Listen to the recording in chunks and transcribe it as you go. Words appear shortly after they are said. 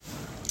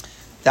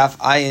Daf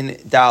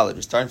Ayin Daled.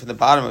 We're starting from the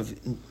bottom of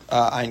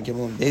Ayin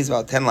Gimel Days,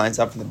 about 10 lines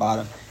up from the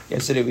bottom.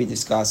 Yesterday we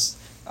discussed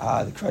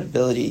the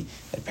credibility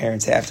that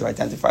parents have to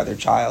identify their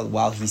child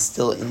while he's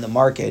still in the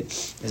market.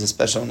 There's a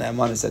special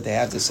nemanis that they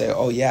have to say,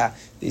 oh yeah,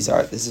 this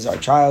is our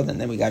child. And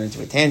then we got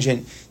into a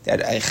tangent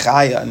that a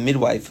chaya, a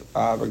midwife,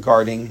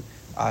 regarding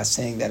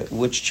saying that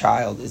which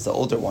child is the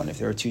older one, if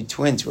there are two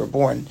twins who are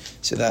born.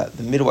 So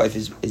the midwife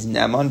is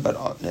neman,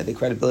 but the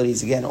credibility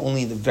is again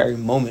only in the very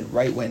moment,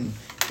 right when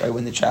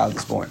the child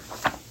is born.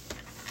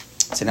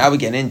 So now we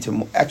get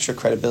into extra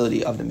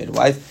credibility of the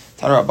midwife.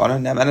 A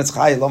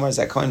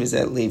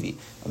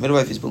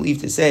midwife is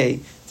believed to say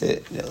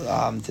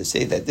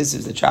that this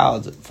is the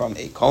child from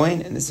a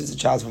Kohen and this is the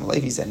child from a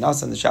Levi. He said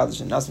Nasan, the child is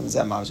from Nasan, is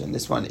a mamzer, and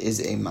this one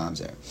is a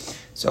mamzer.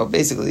 So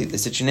basically, the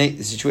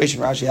situation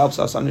Rashi helps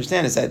us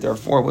understand is that there are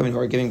 4 women who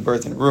are giving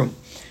birth in a room,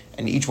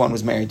 and each one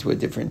was married to a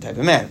different type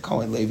of man: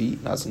 Kohen, Levi,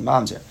 Nasan,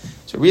 mamzer.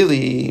 So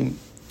really,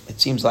 it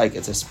seems like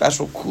it's a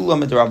special kula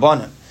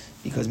midrabana,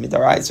 because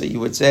midaraisa you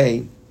would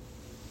say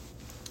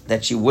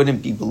that she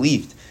wouldn't be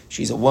believed.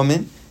 She's a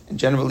woman, and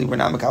generally we're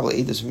not makabel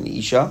edus from the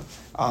isha.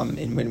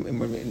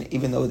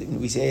 Even though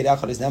we say Eid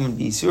Echad is not going to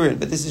be Yisurin,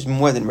 but this is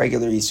more than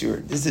regular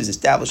Yisurin. This is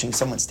establishing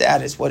someone's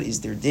status. What is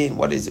their din?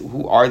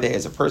 Who are they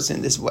as a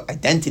person? This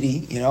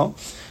identity,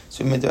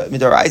 So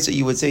midaraisa,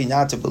 you would say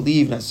not to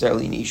believe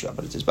necessarily in Isha,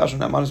 but it's a special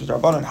namanis with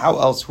Rabbanan.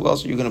 Who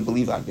else are you going to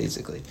believe on,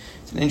 basically?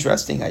 It's an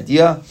interesting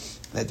idea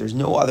that there's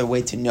no other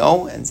way to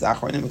know, and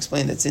Zachronim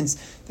explained that since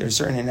there's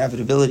certain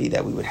inevitability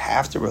that we would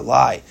have to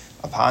rely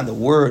upon the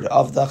word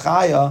of the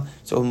Chaya,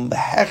 so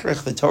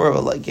the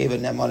Torah gave a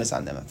nemanis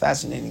on them. A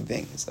fascinating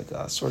thing. It's like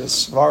a sort of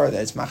svara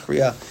that it's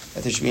machriya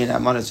that there should be a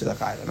nemanis to the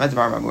Chaya.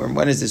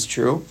 When is this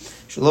true?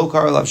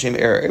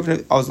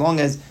 Even as long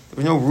as there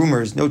were no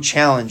rumors, no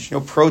challenge, no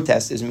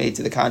protest is made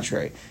to the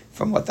contrary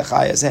from what the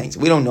Chaya is saying.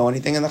 So we don't know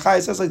anything, and the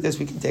Chaya says like this,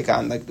 we can take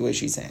on like the way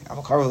she's saying.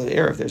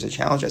 If there's a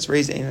challenge that's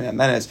raised in a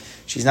menace,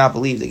 she's not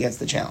believed against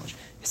the challenge.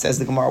 It says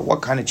the Gemara,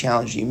 what kind of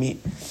challenge do you mean?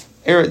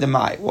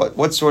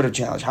 What sort of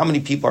challenge? How many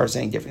people are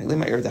saying differently?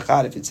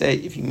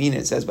 If you mean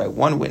it says by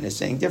one witness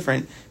saying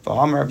different,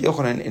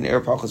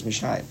 that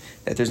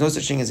there's no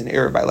such thing as an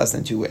error by less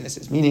than 2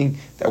 witnesses, meaning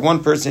that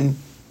one person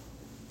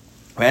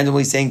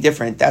randomly saying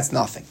different, that's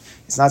nothing.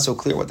 It's not so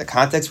clear what the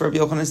context for Rabbi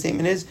Yochanan's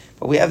statement is,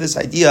 but we have this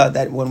idea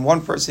that when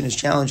one person is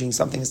challenging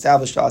something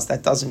established to us,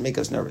 that doesn't make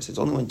us nervous. It's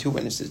only when 2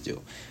 witnesses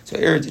do. So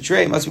Eretz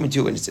Yisrael must be when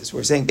 2 witnesses.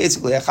 We're saying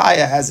basically a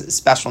Chaya has a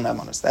special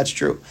nemanis. That's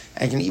true.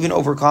 And can even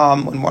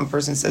overcome when one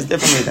person says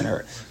differently than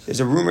her.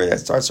 There's a rumor that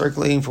starts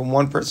circulating from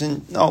one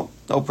person, no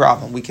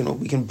problem. We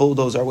can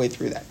bulldoze our way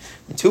through that.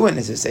 When 2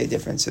 witnesses say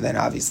different, so then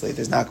obviously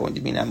there's not going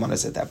to be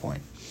nemanis at that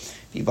point.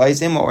 If he buys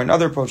him, or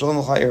another approach, it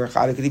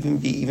could even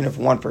be even if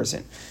one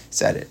person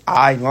said it.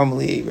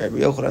 Normally, Rabbi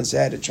Yochanan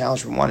said a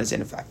challenge from one is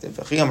ineffective.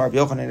 This that Rabbi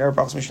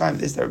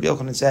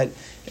Yochanan said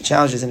a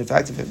challenge is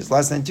ineffective if it's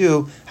less than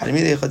 2. That's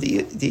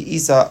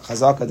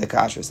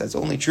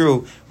only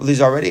true when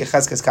there's already a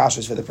cheskes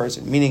kashrus for the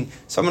person, meaning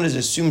someone is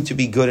assumed to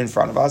be good in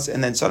front of us,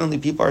 and then suddenly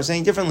people are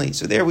saying differently.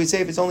 So there we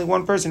say if it's only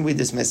one person, we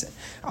dismiss it.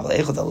 Where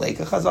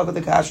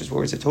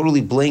it's a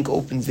totally blank,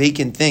 open,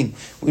 vacant thing.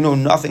 We know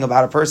nothing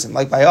about a person,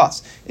 like by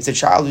us. It's a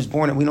child who's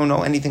born and we don't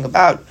know anything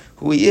about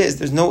who he is.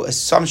 There's no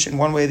assumption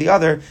one way or the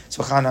other.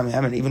 So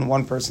even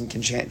one person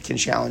can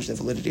challenge the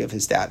validity of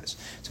his status.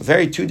 So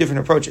 2 different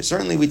approaches.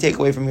 Certainly we take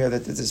away from here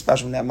that there's a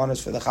special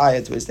nemanis for the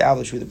Chaya to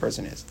establish who the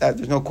person is.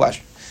 There's no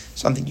question.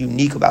 Something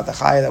unique about the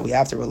Chaya that we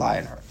have to rely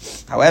on her.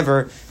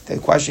 However, the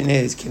question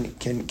is, can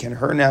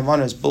her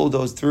nemanis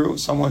bulldoze through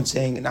someone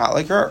saying not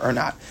like her or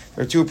not?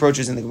 There are 2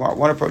 approaches in the Gemara.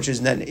 One approach is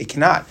that it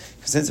cannot,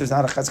 because since there's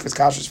not a cheskes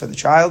kashrus for the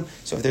child,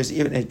 so if there's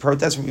even a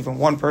protest from even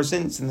one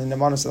person, then the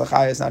nemanis of the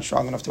Chaya is not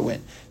strong enough to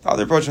win. The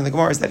other approach from the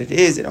Gemara is that it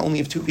is, and only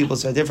if 2 people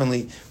said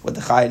differently would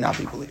the Chaya not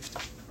be believed.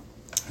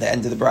 The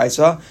end of the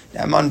Brisa.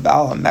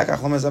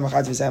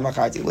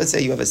 Let's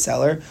say you have a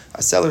seller.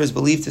 A seller is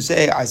believed to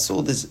say, I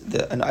sold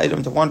an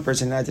item to one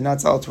person and I did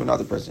not sell it to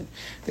another person.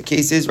 The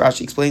case is,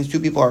 Rashi explains, 2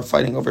 people are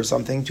fighting over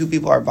something. 2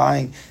 people are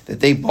buying that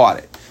they bought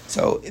it.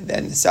 So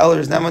then the seller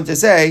is not going to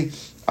say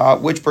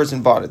which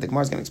person bought it. The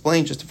Gemara is going to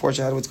explain, just to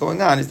foreshadow what's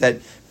going on, is that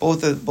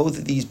both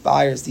of these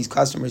buyers, these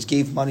customers,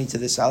 gave money to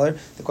the seller.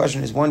 The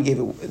question is, one gave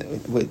it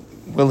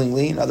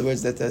willingly, in other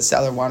words, that the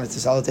seller wanted to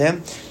sell it to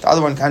him. The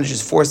other one kind of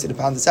just forced it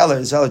upon the seller.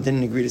 The seller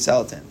didn't agree to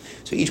sell it to him.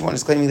 So each one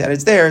is claiming that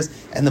it's theirs,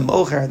 and the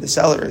mocher, the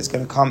seller, is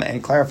going to come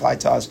and clarify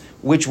to us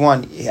which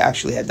one he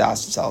actually had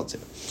das to sell it to.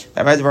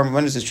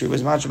 When is this true?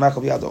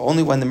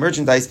 Only when the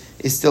merchandise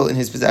is still in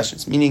his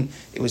possessions, meaning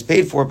it was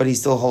paid for, but he's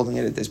still holding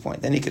it at this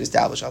point. Then he could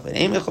establish. If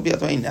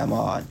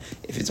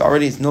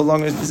it's no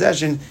longer his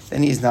possession,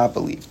 then he is not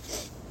believed.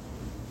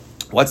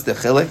 What's the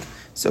chilik?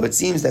 So it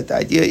seems that the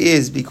idea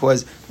is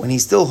because when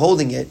he's still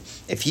holding it,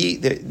 if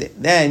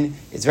then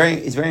it's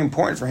very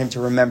important for him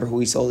to remember who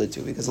he sold it to.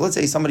 Because let's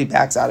say somebody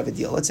backs out of a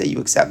deal. Let's say you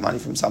accept money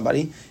from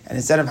somebody, and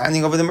instead of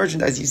handing over the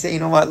merchandise, you say,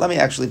 you know what, let me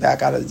actually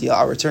back out of the deal.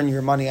 I'll return you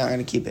your money. I'm going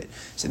to keep it.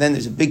 So then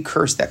there's a big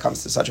curse that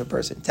comes to such a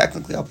person.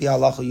 Technically, al pi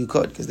halacha, you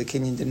could, because the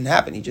kinyan didn't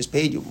happen. He just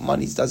paid you.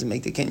 Money doesn't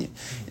make the kinyan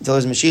until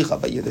there's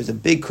mashicha. But there's a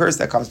big curse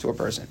that comes to a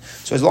person.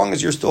 So as long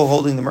as you're still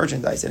holding the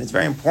merchandise, and it's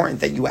very important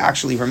that you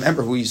actually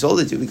remember who you sold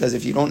it to, because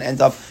if you don't end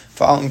up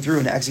following through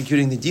and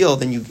executing the deal,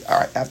 then you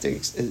have to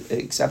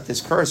accept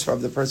this curse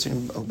from the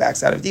person who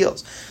backs out of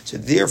deals. So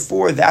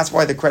therefore, that's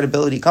why the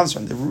credibility comes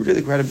from. The root of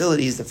the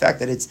credibility is the fact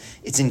that it's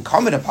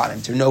incumbent upon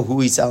him to know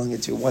who he's selling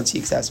it to once he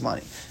accepts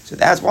money. So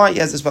that's why he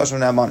has the special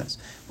namanas.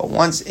 But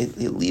once it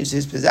leaves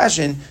his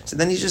possession, so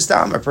then he's just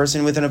a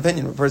person with an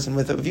opinion, a person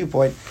with a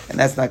viewpoint, and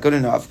that's not good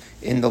enough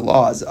in the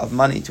laws of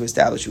money to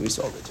establish who he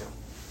sold it to.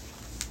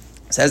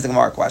 Says the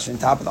Gemara question,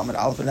 top of them,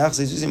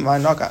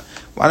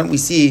 why don't we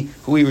see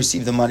who he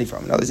received the money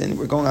from? In other words,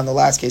 we're going on the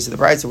last case of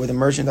the Brisa where the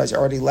merchandise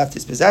already left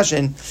his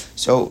possession.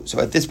 So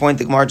at this point,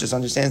 the Gemara just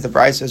understands the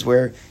Brisa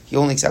where he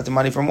only accepted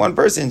money from one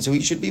person, so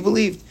he should be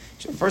believed.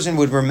 So a person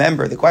would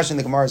remember. The question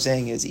the Gemara is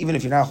saying is, even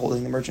if you're not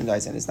holding the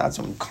merchandise and it's not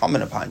so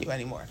incumbent upon you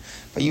anymore,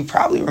 but you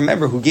probably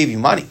remember who gave you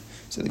money.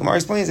 So the Gemara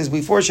explains this,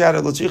 we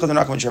foreshadowed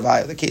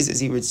the case is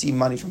he received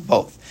money from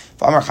both.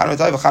 But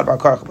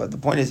the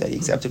point is that he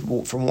accepted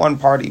from one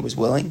party was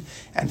willing,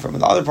 and from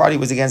the other party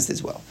was against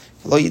his will.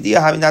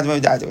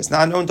 It's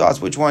not known to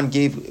us which one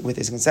gave with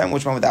his consent,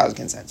 which one without his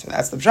consent. So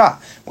that's the pshat.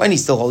 When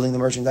he's still holding the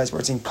merchandise, where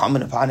it's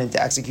incumbent upon him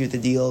to execute the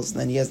deals, and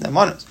then he has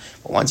nemanos.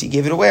 But once he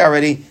gave it away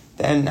already,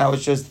 then now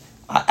it's just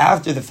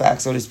after the fact,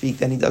 so to speak,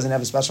 then he doesn't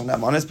have a special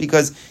nemanos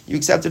because you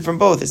accepted from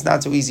both. It's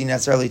not so easy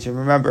necessarily to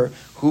remember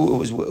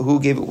who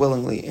gave it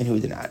willingly and who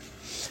did not.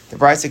 The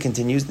Brisa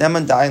continues,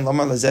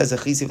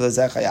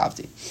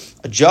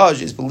 a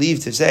judge is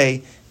believed to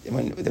say,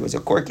 when there was a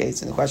court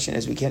case, and the question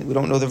is, we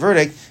don't know the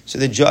verdict, so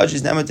the judge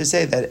is never to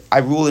say that I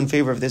rule in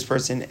favor of this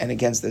person and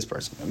against this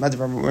person.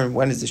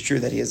 When is this true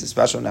that he has a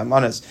special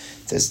namanas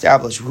to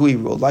establish who he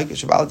ruled? Like when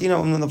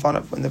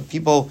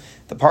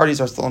the parties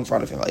are still in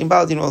front of him.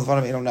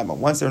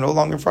 Once they're no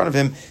longer in front of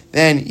him,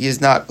 then he is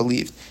not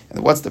believed.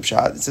 And what's the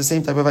pshat? It's the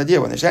same type of idea.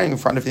 When they're standing in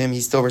front of him,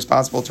 he's still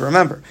responsible to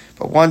remember.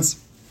 But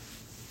once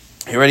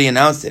he already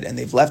announced it, and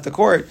they've left the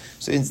court,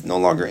 so it's no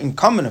longer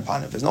incumbent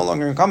upon him. If it's no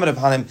longer incumbent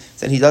upon him,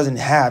 then he doesn't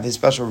have his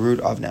special root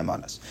of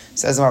nemanas.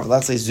 Says the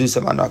let's say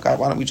Zusam.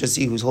 Why don't we just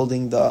see who's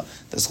holding the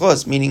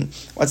schus? Meaning,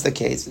 what's the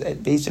case?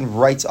 That Beis Din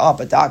writes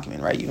up a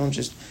document, right? You don't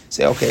just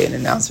say, okay, an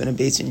announcement in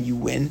Beis Din, you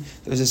win.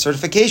 There's a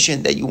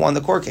certification that you won the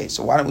court case.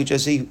 So why don't we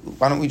just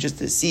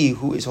see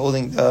who is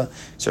holding the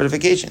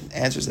certification? The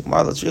answer is the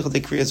Gemara.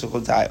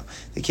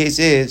 The case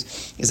is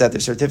that the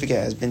certificate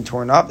has been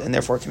torn up and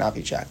therefore cannot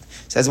be checked.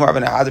 Says the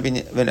Gemara,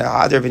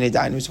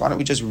 why don't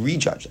we just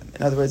rejudge them?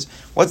 In other words,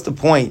 what's the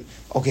point?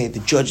 Okay, the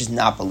judge is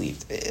not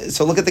believed.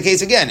 So look at the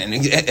case again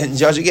and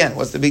judge again.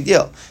 What's the big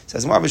deal?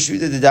 Says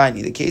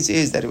the case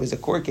is that it was a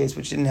court case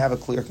which didn't have a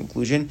clear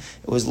conclusion.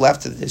 It was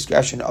left to the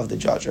discretion of the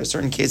judge. There are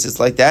certain cases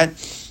like that.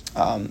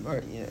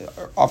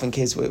 Often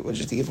case,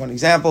 just to give one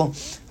example,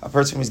 a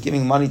person was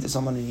giving money to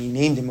someone and he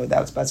named him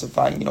without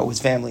specifying, his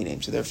family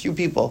name. So there are a few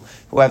people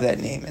who have that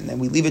name, and then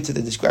we leave it to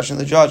the discretion of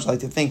the judge, like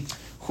to think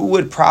who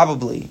would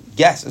probably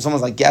guess. It's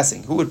almost like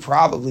guessing. Who would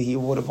probably he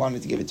would have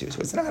wanted to give it to?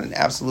 So it's not an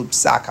absolute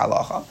psak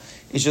halacha.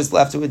 It's just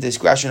left to the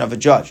discretion of a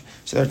judge.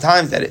 So there are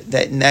times that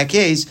in that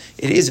case,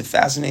 it is a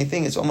fascinating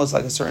thing. It's almost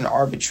like a certain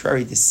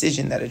arbitrary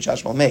decision that a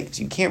judge will make.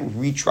 So you can't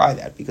retry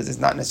that because it's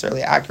not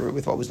necessarily accurate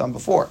with what was done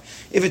before.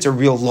 If it's a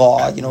real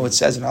law, it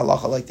says an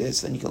halacha like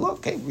this, then you can look,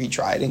 okay,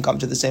 retry it and come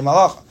to the same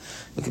halacha.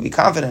 You can be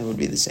confident it would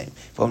be the same.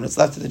 But when it's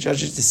left to the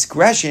judge's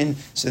discretion,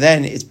 so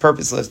then it's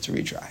purposeless to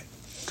retry.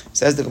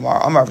 Says the Gemara,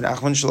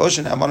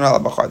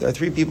 there are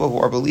three people who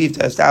are believed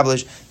to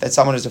establish that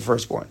someone is a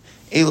firstborn.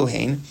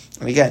 Eluhain,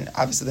 and again,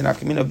 obviously the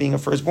nafkamina of being a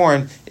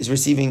firstborn is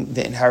receiving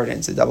the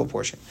inheritance, the double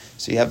portion.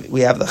 So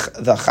we have the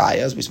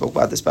chayas, we spoke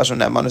about the special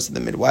nemanos of the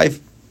midwife,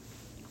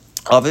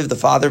 Aviv, the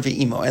father,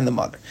 V'imo, and the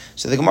mother.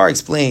 So the Gemara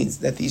explains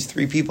that these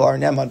three people are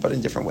neman, but in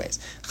different ways.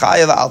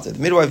 Chaya la'alta, the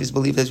midwife is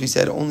believed, as we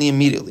said, only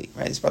immediately,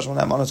 right? The special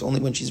neman is only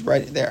when she's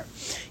right there.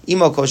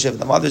 Imo koshev,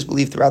 the mother is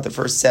believed throughout the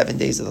first 7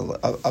 days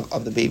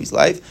of the baby's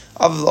life.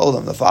 Aviv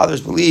olam, the father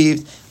is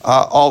believed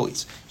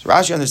always. So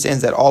Rashi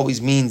understands that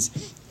always means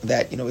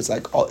that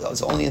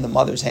it's only in the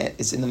mother's hand.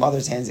 It's in the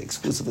mother's hands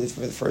exclusively for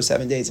the first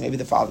 7 days. Maybe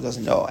the father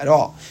doesn't know at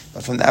all.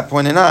 But from that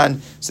point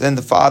on, so then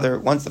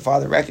once the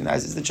father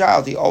recognizes the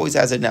child, he always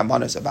has a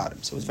nemanos about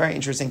him. So it's a very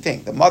interesting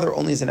thing. The mother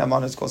only is an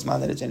nemanos kosman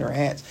that it's in her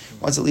hands.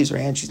 Once it leaves her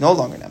hands, she's no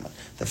longer neman.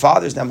 The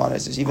father's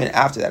Nemanis is even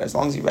after that. As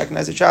long as you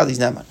recognize the child, he's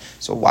Neman.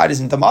 So why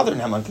doesn't the mother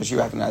Neman? Because she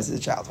recognizes the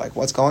child. Like,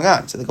 what's going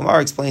on? So the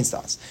Gemara explains to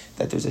us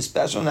that there's a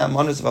special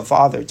Nemanis of a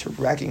father to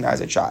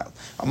recognize a child.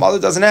 A mother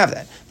doesn't have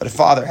that, but a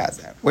father has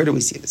that. Where do we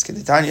see this?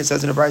 Tanya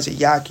says in the Brisa,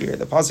 Yakir,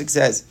 the pasuk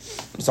says,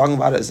 it's talking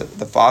about as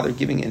the father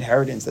giving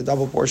inheritance, the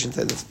double portion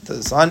to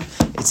the son.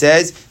 It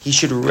says he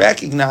should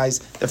recognize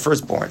the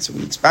firstborn. So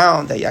we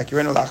expound that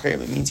Yakirenu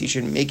Lacherim. It means he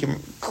should make him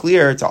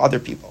clear to other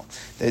people.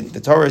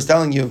 The Torah is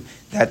telling you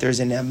that there's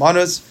an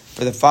emanus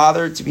for the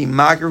father to be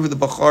makir who the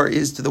bachar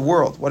is to the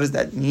world. What does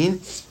that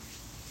mean?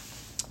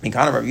 Let's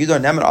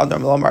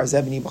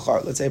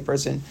say a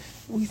person,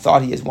 we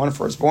thought he is one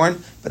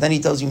firstborn, but then he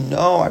tells you,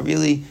 no, I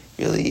really,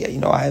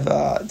 I have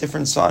a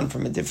different son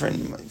from a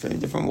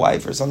different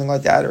wife or something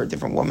like that, or a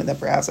different woman that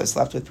perhaps I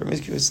slept with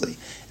promiscuously,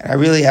 and I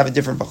really have a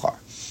different bachar.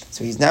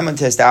 So he's neman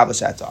to establish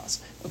that to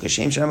us. Rabbi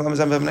Yehuda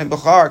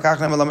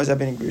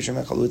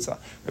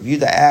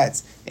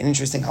adds an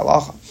interesting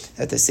halacha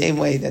that the same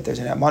way that there's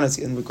an emanus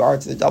in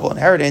regard to the double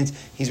inheritance,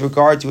 he's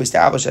regard to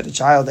establish that the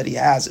child that he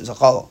has is a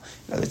chalal.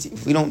 In other words,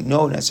 if we don't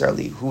know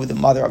necessarily who the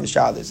mother of the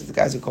child is, if the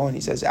guy's a Kohen,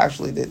 he says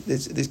actually that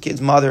this kid's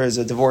mother is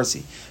a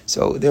divorcee,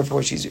 so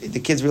therefore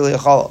the kid's really a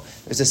chalal.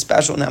 There's a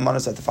special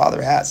emanus that the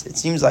father has. It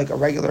seems like a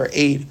regular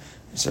aid.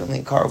 Certainly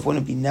a Karov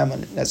wouldn't be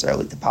neman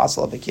necessarily to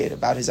passel up a kid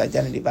about his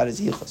identity, about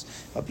his yichus.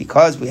 But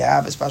because we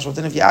have a special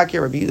din of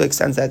Yakir, Rabbi Yehuda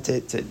extends that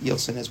to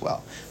Yilson as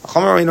well. The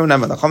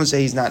Chacham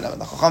say he's not neman.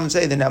 The Chacham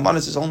say the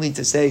nemanus is only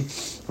to say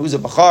who's a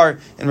bachar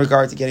in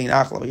regard to getting an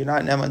achla, but you're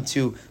not neman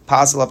to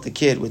passel up the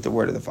kid with the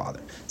word of the father.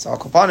 So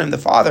Al-Kopanim, the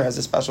father has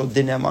a special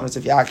din nemanus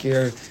of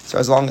Yakir, so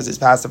as long as it's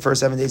past the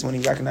first 7 days when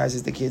he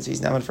recognizes the kid, so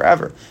he's neman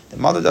forever. The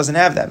mother doesn't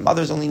have that.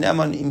 Mother's only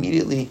neman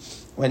immediately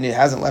when it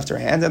hasn't left her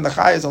hand, and the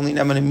chai is only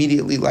neman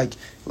immediately, like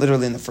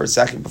literally in the first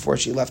second before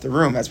she left the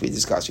room, as we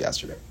discussed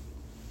yesterday.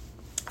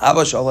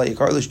 Abba Shal would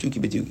call the shtuki a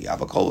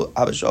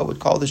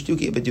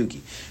beduki.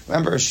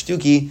 Remember, a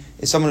shtuki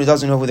is someone who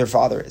doesn't know who their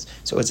father is,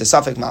 so it's a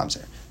suffix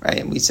mamzer, right?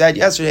 And we said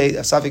yesterday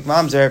a suffix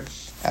mamzer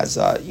has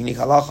a unique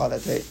halacha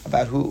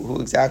about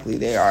who exactly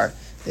they are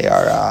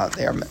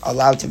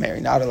allowed to marry,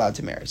 not allowed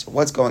to marry. So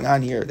what's going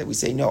on here that we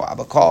say no?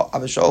 Abba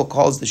Shal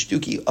calls the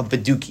shtuki a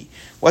beduki.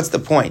 What's the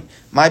point?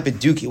 My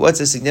beduki. What's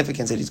the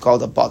significance that he's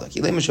called a badak?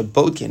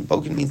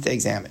 Bodkin means to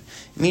examine.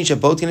 It means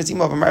shabotkin is of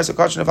a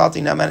marisakoshin of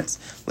alti namenes.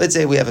 Let's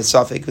say we have a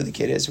suffix who the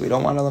kid is, so we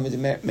don't want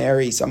to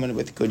marry someone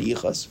with good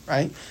yichus,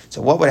 right?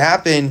 So what would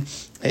happen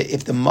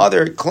if the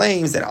mother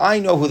claims that I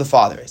know who the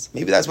father is?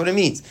 Maybe that's what it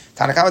means.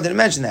 Tanakama didn't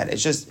mention that.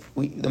 It's just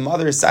the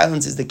mother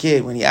silences the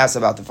kid when he asks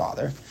about the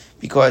father,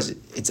 because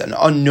it's an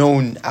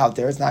unknown out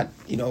there. It's not,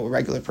 a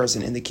regular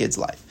person in the kid's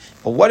life.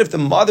 But what if the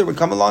mother would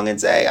come along and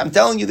say, I'm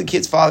telling you the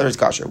kid's father is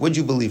kosher. Would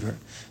you believe her?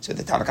 So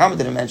the Tanakama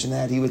didn't mention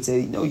that. He would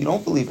say, no, you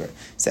don't believe her.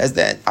 Says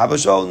that, Abba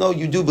Shol, no,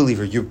 you do believe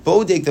her. You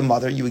bodek the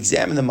mother, you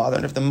examine the mother,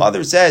 and if the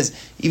mother says,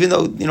 even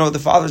though, the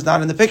father's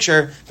not in the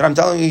picture, but I'm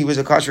telling you he was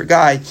a kosher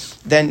guy,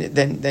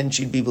 then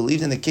she'd be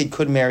believed, and the kid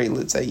could marry,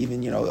 let's say,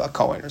 even, a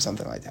Kohen or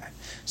something like that.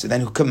 So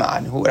then, come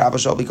on, who would Abba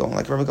Shol be going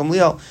like Rabbi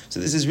Gamliel? So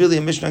this is really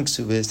a Mishnah in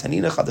Ksubis.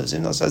 Tanina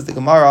Chadavzimno says the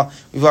Gemara.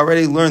 We've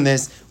already learned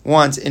this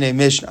once in a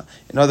Mishnah.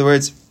 In other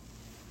words,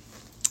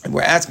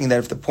 we're asking that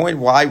if the point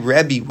why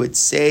Rebbe would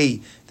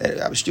say that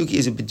Shtuki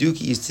is a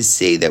Beduki is to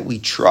say that we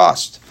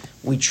trust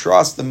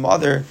the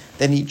mother,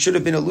 then he should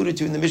have been alluded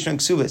to in the Mishnah in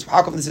Ksubis.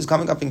 How come this is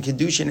coming up in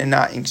Kidushin and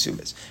not in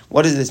Ksubis?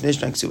 What is this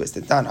Mishnah in Ksubis?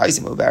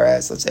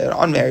 Let's say an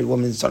unmarried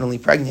woman is suddenly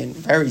pregnant,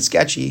 very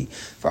sketchy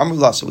for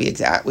Amrullah. So we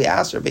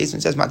asked her,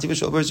 basement says,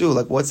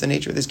 like, what's the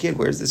nature of this kid?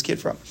 Where is this kid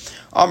from?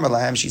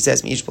 Amrullah, she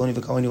says,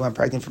 I'm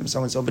pregnant from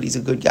so-and-so, but he's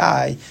a good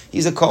guy.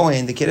 He's a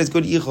Kohen. The kid has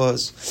good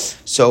yichos.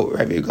 So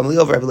Rabbi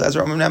Gamliel, Rabbi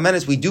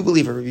Lezer, we do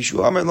believe her. Rabbi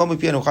Shua,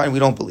 we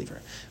don't believe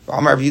her. We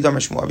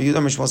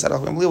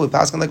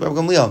pass on like Rabbi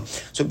Gamliel.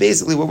 So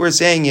basically what we're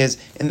saying is,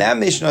 in that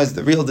Mishnah is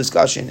the real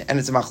discussion, and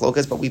it's a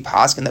machlokas, but we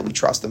paskin that we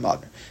trust the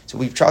mother. So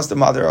we trust the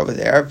mother over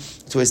there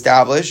to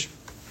establish.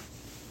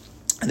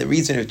 And the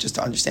reason is just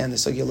to understand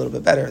this a little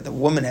bit better. The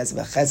woman has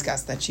a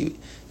cheskas that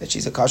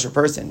she's a kosher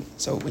person.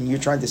 So when you're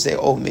trying to say,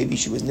 maybe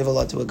she was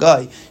nivala to a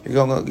guy,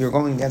 you're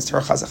going against her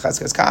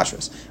cheskas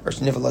kashrus, or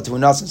nivala to a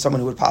nasan,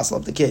 someone who would passel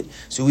up the kid.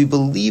 So we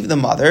believe the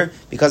mother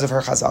because of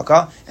her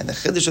chazaka, and the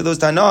chiddush of those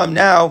tanaim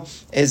now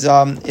is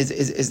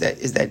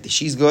that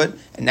she's good,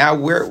 and now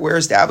we're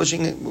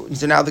establishing.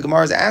 So now the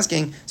Gemara is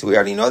asking. So we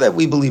already know that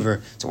we believe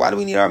her. So why do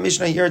we need our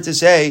Mishnah here to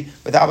say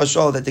with Abba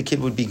Shol that the kid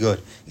would be good?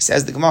 He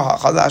says the Gemara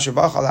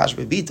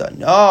chalash.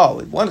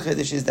 No, one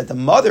chiddush is that the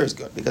mother is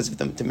good because of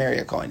to marry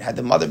a Kohen. Had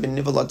the mother been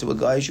nivelah to a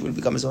guy, she would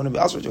become his own and be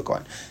also to a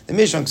Kohen. The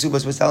Mishnah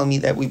Ksubas was telling me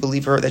that we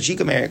believe her that she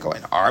could marry a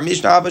Kohen. Our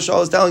Mishnah Abba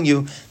Shol is telling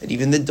you that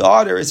even the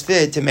daughter is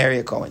fit to marry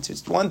a Kohen. So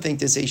it's one thing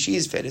to say she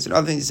is fit; it's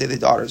another thing to say the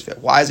daughter is fit.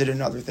 Why is it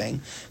another thing?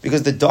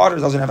 Because the daughter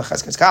doesn't have a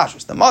cheskas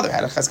kashrus. The mother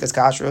had a cheskas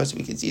kashrus, so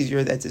it's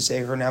easier that to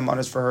say her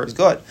nemanos for her is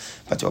good,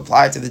 but to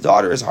apply it to the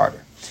daughter is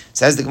harder.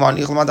 Says the Gemara,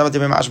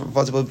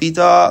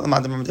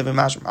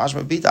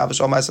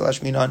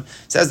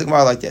 says the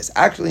Gemara like this.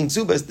 Actually, in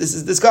Ksubas, this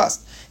is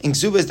discussed. In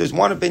Ksubas, there's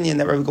one opinion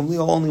that Rabbi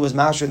Gamliel only was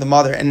master the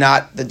mother and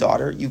not the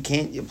daughter. You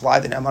can't apply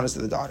the nemanos to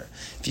the daughter.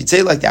 If you'd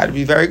say like that, it'd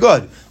be very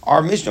good.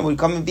 Our Mishnah would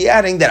come and be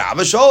adding that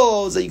Abba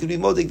shows that you could be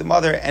modik the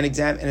mother and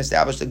examine and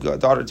establish the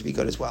daughter to be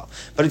good as well.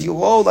 But if you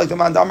hold like the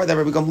Mandamar that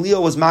Rabbi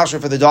Gamliel was master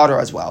for the daughter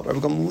as well, Rabbi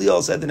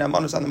Gamliel said the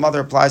nemanos on the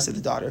mother applies to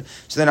the daughter.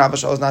 So then Abba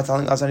Shol is not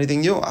telling us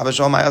anything new. Abba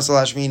Shol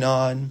ma'asal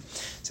hashminon.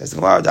 Says the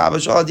Gemara, Abba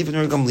Shol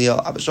different from Rabbi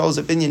Gamliel. Abba Shol's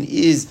opinion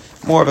is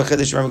more of a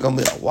chiddush from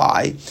Rabbi Gamliel.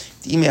 Why?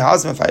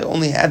 If I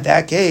only had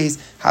that case,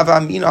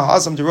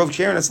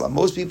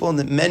 most people in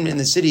the men in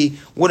the city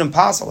wouldn't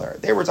passel her.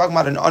 They were talking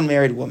about an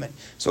unmarried woman.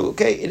 So,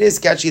 okay, it is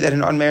sketchy that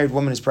an unmarried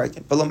woman is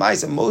pregnant. But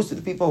Lamaisa, most of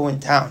the people who in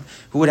town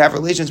who would have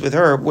relations with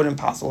her wouldn't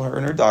passel her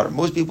and her daughter.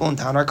 Most people in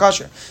town are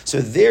kosher. So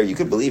there you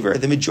could believe her.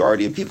 The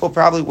majority of people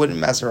probably wouldn't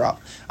mess her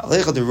up.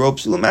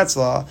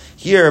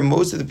 Here,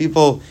 most of the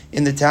people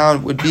in the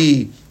town would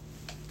be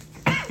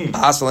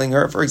hassling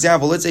her. For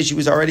example, let's say she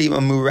was already a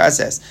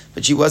mureses,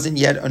 but she wasn't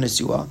yet a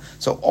nesua.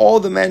 So all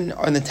the men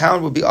in the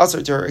town would be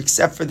usher to her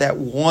except for that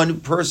one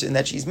person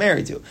that she's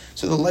married to.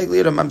 So the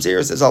likelihood of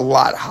mamzeros is a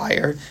lot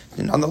higher.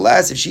 And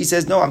nonetheless, if she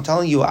says, no, I'm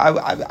telling you,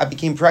 I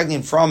became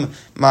pregnant from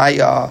my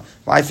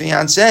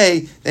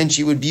fiancé, then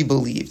she would be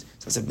believed.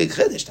 So it's a big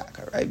chiddush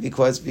taka, right?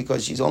 Because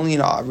she's only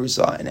an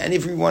avrusa, and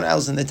everyone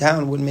else in the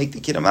town would make the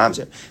kid a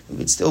mamzer. We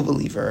would still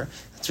believe her.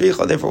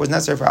 Therefore, it was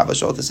necessary for Abba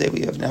Shol to say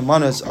we have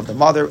nemanos of the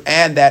mother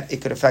and that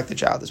it could affect the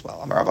child as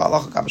well.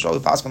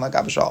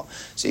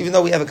 So even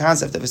though we have a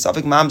concept of a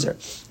suffix mamzer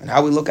and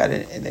how we look at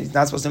it, and that he's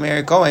not supposed to marry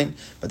a Kohen,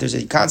 but there's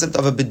a concept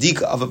of a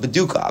beduka,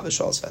 Abba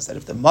Shol says that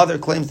if the mother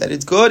claims that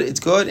it's good,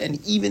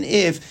 and even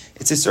if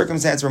it's a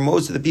circumstance where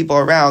most of the people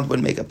around would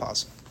make it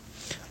possible.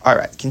 All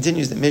right,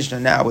 continues the Mishnah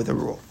now with a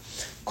rule.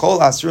 Kol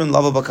asrun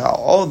lava bakal,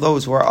 all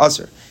those who are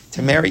asr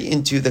to marry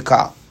into the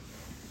kal.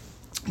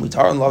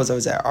 Mutar and lavas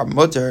are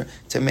mutar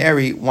to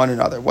marry one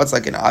another. What's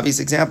like an obvious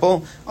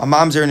example? A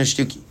mamzer and a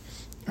shtuki.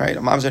 Right?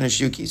 A mamzer and a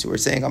shtuki. So we're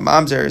saying a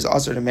mamzer is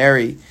also to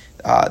marry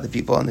the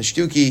people in the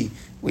shtuki.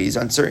 He's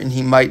uncertain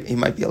he might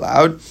be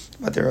allowed,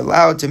 but they're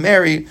allowed to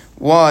marry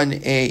one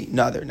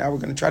another. Now we're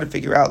going to try to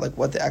figure out like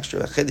what the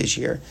extra chiddush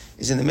here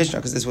is in the Mishnah,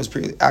 because this was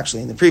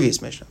actually in the previous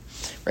Mishnah.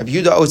 Rabbi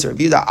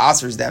Yehuda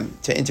asers them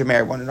to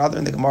intermarry one another,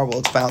 and the Gemara will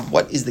expound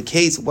what is the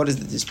case, what is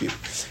the dispute.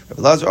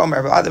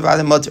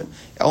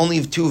 Only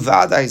if two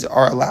vadais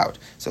are allowed.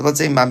 So let's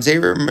say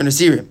mamzerim and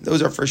nasirim;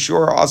 those are for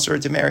sure aser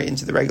to marry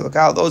into the regular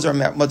cow. Those are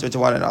mutter to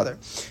one another.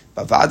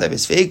 But vadai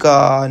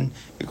v'sfeikan,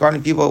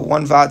 regarding people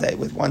one vadai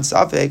with one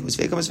suffix,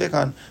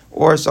 v'sfeikan,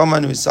 or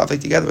someone who is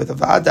suffix together with a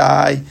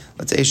vadai,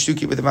 let's say a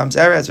shuki with a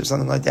mamzeres or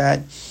something like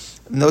that.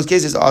 In those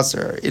cases,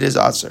 it is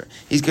aser.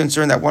 He's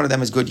concerned that one of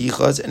them is good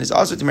yichas, and it's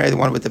aser to marry the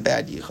one with the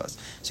bad yichas.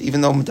 So even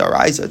though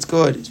mitaraisa it's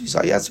good, as we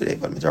saw yesterday,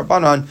 but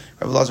mitarabanan,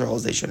 Rabbi Lazar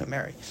holds they shouldn't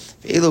marry.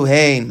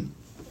 Ve'eluhein,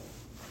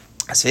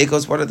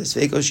 Asfekos, what are the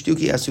Asfekos?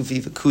 Shtuki,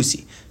 Asufi,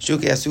 Kusi.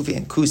 Shtuki, Asufi,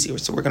 and Kusi.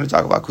 So we're going to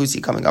talk about Kusi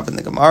coming up in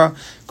the Gemara.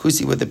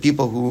 Kusi were the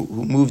people who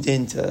moved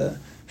into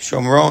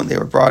Shomron. They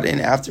were brought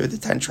in after the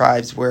 10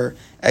 tribes were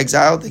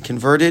exiled. They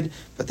converted,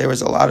 but there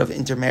was a lot of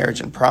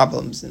intermarriage and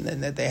problems and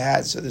then that they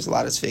had. So there's a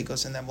lot of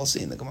Asfekos, and then we'll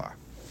see in the Gemara.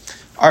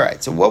 All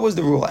right, so what was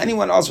the rule?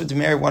 Anyone also to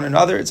marry one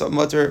another, it's a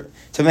mutter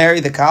to marry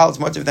the kal, it's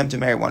mutter for them to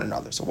marry one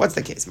another. So what's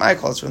the case? My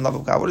calls for love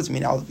of kal. What does it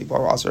mean? All the people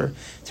are also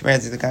to marry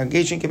the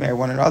congregation can marry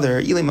one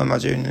another. That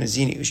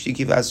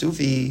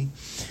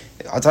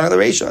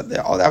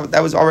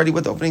was already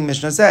what the opening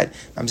Mishnah said.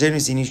 We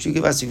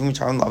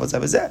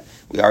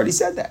already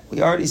said that.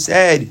 We already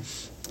said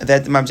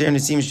that the Mamzer and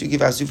Nisim should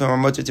give Asufim are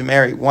mutter to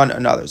marry one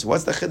another. So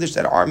what's the chiddush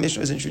that our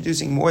Mishnah is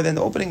introducing more than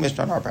the opening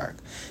Mishnah on our parak?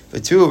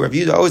 But two, Rabbi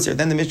Yehuda Oser,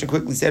 then the Mishnah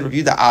quickly said, Rabbi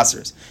Yehuda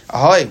asers.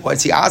 Ahoy,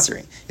 what's he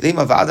asering?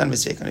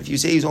 If you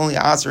say he's only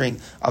asering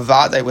a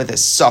vadai with a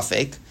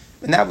suffix,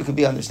 then that could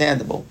be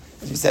understandable.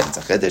 As we said, it's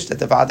a chiddush that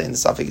the vada in the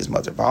suffix is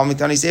mutter. But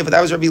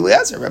that was Rabbi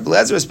Eliezer. Rabbi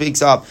Eliezer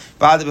speaks up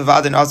vada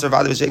b'vada and aser,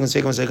 vada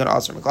b'sheikan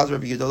aser. Because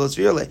Rabbi Yehuda lo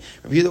tzriule.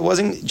 Rabbi Yehuda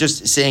wasn't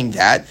just saying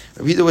that.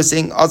 Rabbi Yehuda was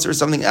saying aser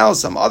something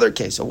else, some other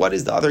case. So what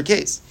is the other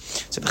case?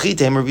 So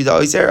b'chitem Rabbi Yehuda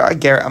always say a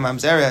ger a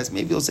mamzeres.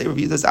 Maybe you'll say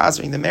Rabbi Yehuda is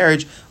answering the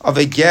marriage of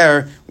a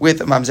ger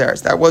with a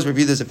mamzeres. That was Rabbi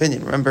Yehuda's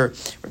opinion. Remember,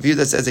 Rabbi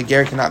Yehuda says a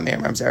ger cannot marry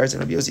mamzeres,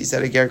 and Rabbi Yossi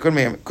said a ger could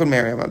marry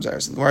a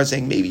mamzeres. So the Gemara is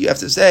saying maybe you have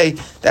to say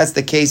that's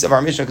the case of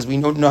our Mishnah because we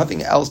know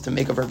nothing else to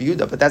make of Rabbi Yehuda,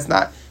 but that's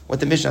not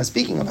what the Mishnah is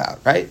speaking about,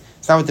 right?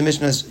 It's not what the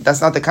Mishnah is,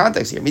 that's not the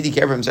context here. Midi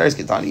Gerber Mamzeres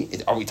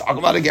Ketani. Are we talking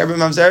about a Gerber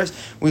Mamzeres?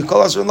 We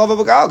call us in love of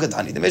a Gal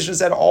Ketani. The Mishnah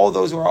said all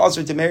those who are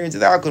also to marry into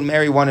the could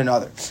marry one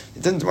another.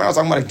 We're not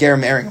talking about a Ger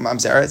marrying a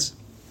Mamzeres.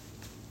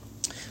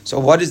 So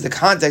what is the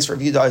context for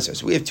Rabbi Yehuda?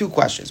 So we have two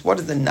questions. What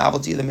is the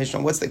novelty of the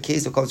Mishnah? What's the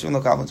case of Kol Tzurun Lo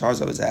Kal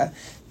V'Tarzo is that?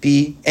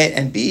 B,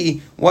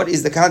 what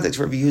is the context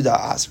for Rabbi Yehuda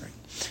answering?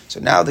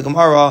 So now the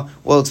Gemara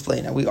will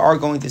explain. Now we are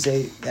going to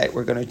say that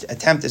we're going to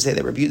attempt to say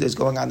that Rabbi Yehuda is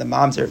going on the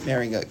mamzer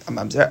marrying a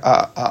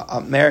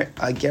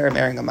ger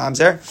marrying a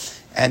mamzer,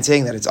 and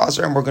saying that it's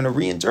Asr, and we're going to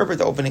reinterpret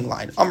the opening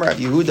line. Amar Rav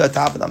Yehuda,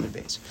 top of the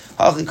base.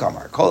 Hachli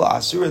Kamar, Kol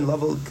Asur and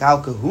level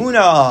Kal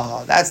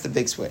Kahuna. That's the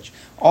big switch.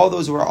 All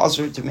those who are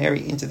Asr to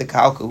marry into the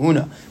Kal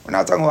Kahuna. We're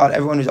not talking about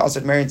everyone who's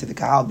Asr to marry into the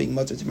Kal being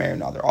Mutter to marry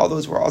another. All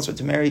those who are Asr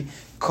to marry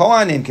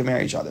Kohanim can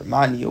marry each other.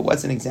 Manu,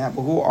 what's an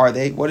example? Who are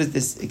they? What is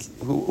this?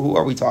 Who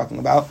are we talking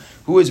about?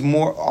 Who is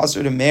more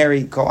Asr to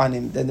marry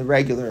Kohanim than the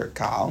regular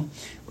Kal?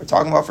 We're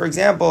talking about, for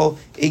example,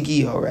 a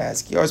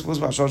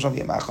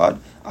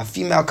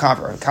female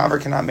convert. A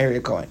convert cannot marry a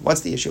Kohen.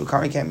 What's the issue? A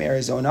convert can't marry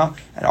a Zona,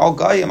 and all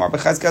Goyim are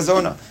Bechazka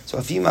Zona. So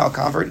a female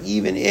convert,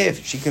 even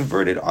if she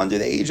converted under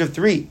the age of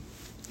 3,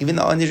 even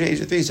though under the age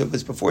of 3, so if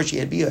it's before she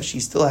had Bia, she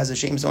still has a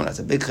shame zona. It's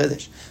a big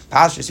chiddush.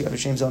 Pashtus, you have a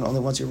shame zona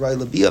only once you're right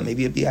Bia,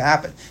 maybe a Bia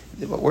happened.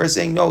 But we're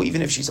saying no,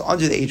 even if she's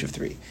under the age of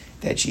 3,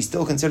 that she's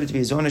still considered to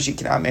be a zona, she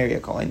cannot marry a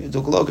Kohen. Actually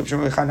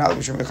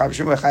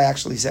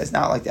says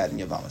not like that in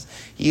Yavamas.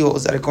 He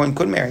holds that a Kohen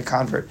could marry a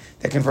convert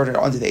that converted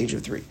under the age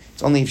of 3.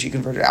 It's only if she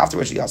converted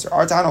afterwards she also.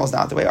 Our Tana is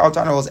not the way. Our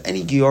Tana holds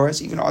any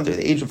Gioris, even under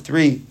the age of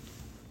 3,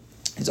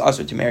 is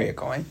also to marry a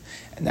Kohen.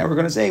 And then we're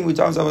going to say,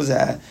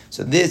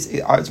 so this,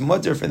 it's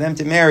mutter for them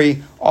to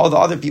marry, all the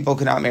other people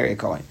cannot marry a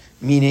Kohen.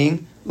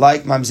 Meaning,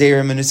 like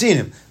Mamzerim and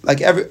Nusinim,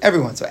 like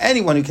everyone. So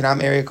anyone who cannot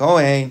marry a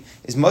Kohen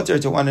is mutter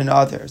to one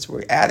another. So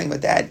we're adding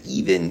with that,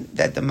 even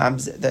that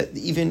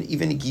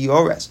even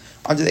Giores,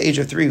 under the age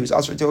of 3, who's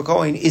also to a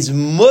Kohen, is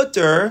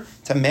mutter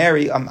to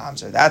marry a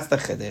Mamzer. That's the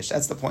Chiddush.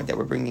 That's the point that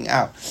we're bringing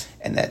out.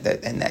 And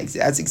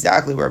that's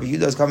exactly where Rabbi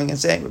Yehuda is coming and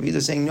saying. Rabbi Yehuda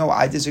is saying, no,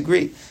 I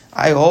disagree.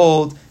 I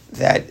hold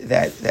that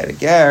a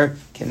ger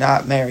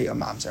cannot marry a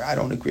mamzer. I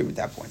don't agree with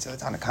that point. So the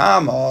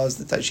Tanakama is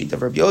the sheet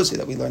of Rabbi Yossi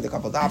that we learned a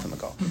couple of dafim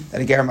ago,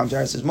 that a ger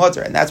mamzer is his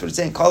mother, and that's what it's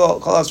saying. Kol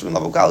asrun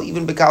level kal,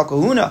 even bekal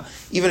kahuna,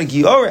 even a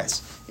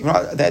giores, even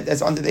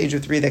that's under the age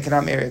of 3 that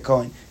cannot marry a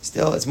kohen.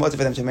 Still, it's mother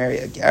for them to marry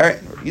a ger.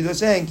 And Rabbi Yossi is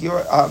saying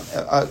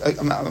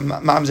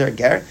mamzer a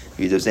ger.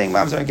 Rabbi Yossi is saying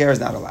mamzer a ger is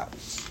not allowed.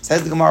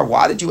 Says the Gemara,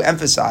 why did you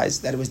emphasize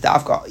that it was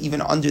dafka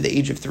even under the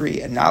age of 3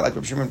 and not like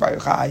Rav Shimon Bar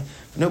Yochai?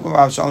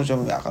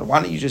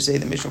 Why don't you just say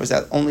the Mishnah was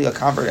that only a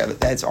convert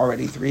that's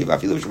already 3,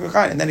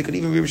 and then it could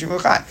even be Rav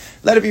Shimon Bar Yochai.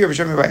 Let it be Rav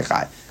Shimon Bar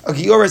Yochai. A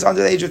Gior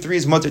under the age of 3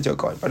 is mutter to a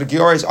Kohen, but a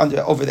Gior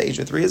over the age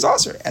of 3 is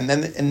Aser. And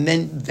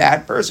then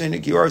that person, a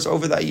Gior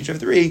over the age of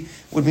 3,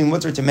 would be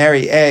mutter to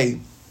marry a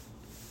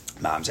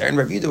Mamzer, and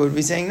Rav Yehuda would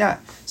be saying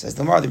that. Says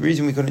the Gemara, the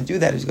reason we couldn't do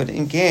that is going to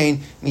ingain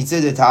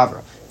mitzvah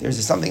tavra.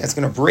 There's something that's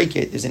going to break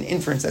it. There's an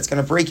inference that's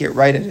going to break it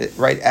right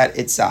at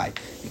its side.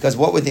 Because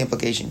what would the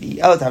implication be?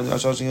 It would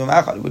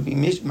be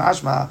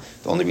mashma.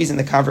 The only reason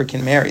the convert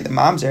can marry the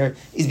mamzer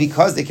is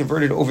because they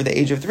converted over the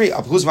age of 3.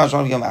 It would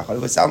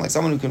sound like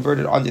someone who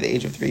converted under the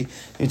age of 3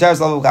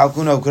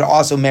 could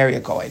also marry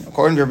a kohen.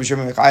 According to Rabbi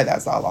Shimon Yochai,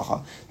 that's the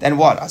halacha. Then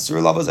what?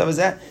 Asur levels of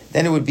that?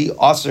 Then it would be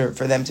asur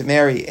for them to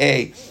marry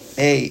a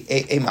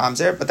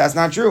mamzer, but that's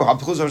not true.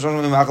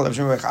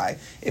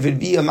 If it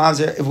be a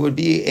mamzer, if it would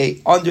be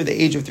a under the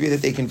age of 3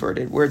 that they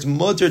converted, where it's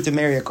mutter to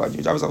marry a kohen,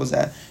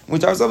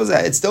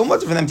 it's still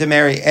mutter for them to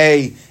marry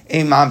a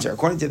mamzer.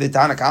 According to the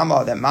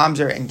Tanakama, that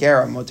mamzer and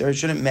gera mutter, it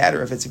shouldn't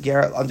matter if it's a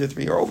gera under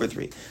 3 or over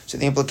 3. So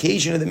the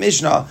implication of the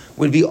Mishnah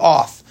would be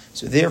off.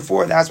 So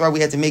therefore, that's why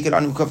we had to make it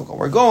unequivocal.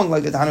 We're going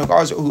like the Tana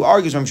who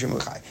argues from Shimon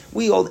Yochai.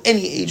 We hold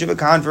any age of a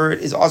convert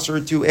is usher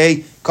to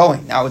a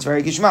Kohen. Now it's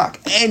very gishmak.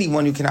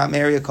 Anyone who cannot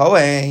marry a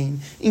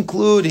Kohen,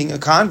 including a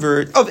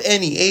convert of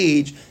any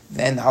age,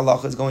 then the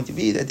halacha is going to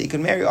be that they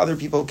can marry other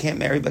people who can't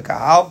marry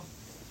Bekahal.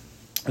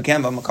 Who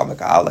can't become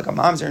Bekahal, like a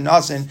Mamzer,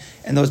 Nasin,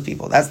 and those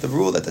people. That's the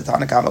rule that the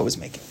Tanakama was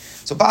making.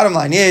 So bottom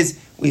line is,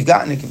 we've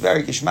gotten a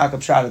very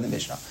gishmak shot in the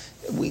Mishnah.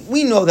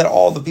 We know that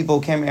all the people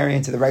who can marry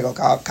into the regular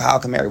kahal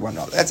can marry one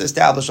another. That's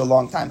established a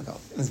long time ago.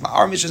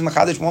 Our Mishnah is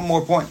machadish. One more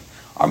point.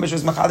 Our Mishnah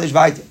is machadish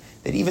vayte.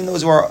 That even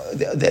those who are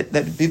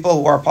that people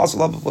who are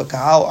apostle level with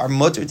kahal are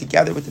mutter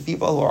together with the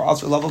people who are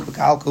also level with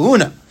kahal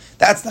kahuna.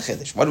 That's the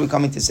chiddush. What are we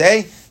coming to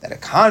say? That a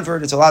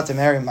convert is allowed to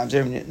marry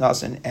mamzer,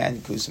 nasan,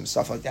 and kusim,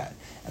 stuff like that.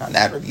 And on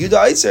that Rabbi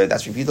Yehuda Eiser,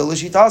 that's Rabbi Yehuda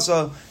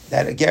Lishitasa,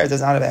 that a ger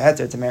does not have a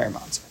heter to marry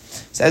mamzer.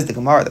 Says the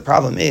Gemara, the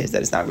problem is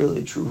that it's not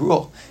really a true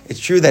rule. It's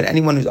true that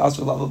anyone who's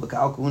also level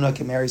b'kal kuna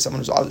can marry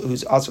someone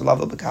who's also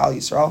level b'kal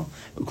Yisrael.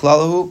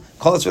 Uklalahu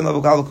kol atzrin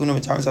level b'kal kuna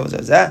mitarm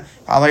zavazavzeh.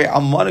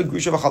 Amana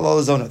grusha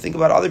v'chalala zona. Think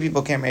about other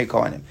people who can't marry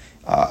kohanim.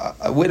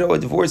 A widow, a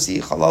divorcee,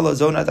 chalala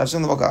zona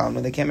tafsin level b'kal.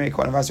 When they can't marry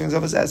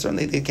kohanim,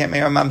 certainly they can't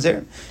marry a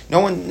mamzer.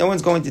 No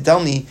one's going to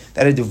tell me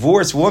that a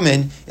divorced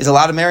woman is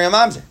allowed to marry a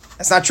mamzer.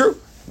 That's not true.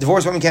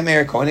 Divorced woman can't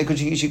marry a kohen because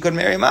she couldn't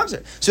marry a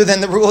mamzer. So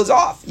then the rule is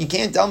off. You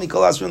can't tell me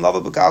kol asrun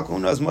lava b'kal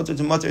kuna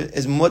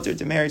is mutter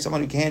to marry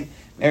someone who can't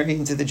marry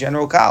into the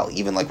general kal.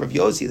 Even like Rav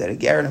Yossi, that a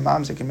ger and a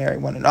mamzer can marry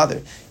one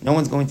another. No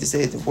one's going to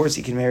say a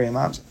divorcee can marry a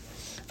mamzer.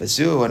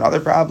 Vasu, another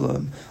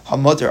problem.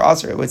 Hamutter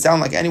aser. It would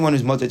sound like anyone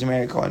who's mutter to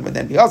marry a kohen would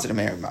then be also to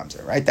marry a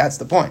mamzer, right? That's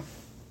the point.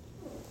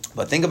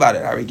 But think about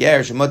it. Hari ger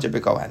shemutter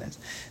b'kohenes.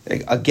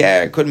 A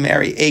ger could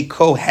marry a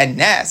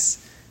kohenes.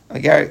 A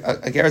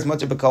ger is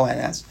mutter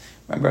b'kohenes.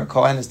 Remember, a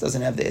Kohenis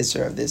doesn't have the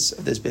Isser of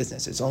this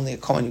business. It's only a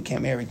Kohen who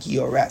can't marry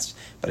Giores,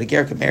 but a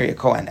Ger could marry a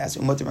Kohen as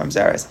Umutter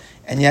Mamzeres,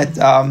 and yet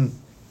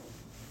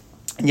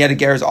a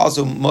Ger is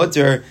also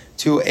Mutter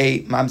to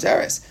a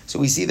Mamzeres. So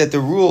we see that the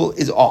rule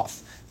is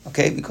off,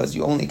 okay, because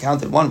you only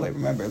counted one way.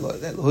 Remember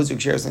that Lahuzuk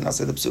shares in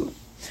Nasa the Psul.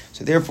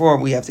 So therefore,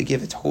 we have to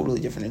give a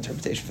totally different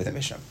interpretation for the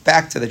Mishnah.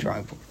 Back to the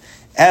drawing board.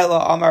 Ela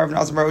Amar of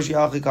Nazar Baroshi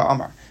Alchika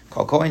Amar.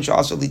 Kol Kohen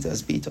Shasha Lita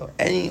Asbito.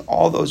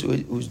 All those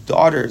whose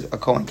daughters a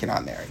Kohen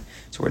cannot marry.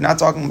 So we're not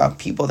talking about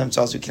people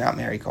themselves who cannot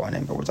marry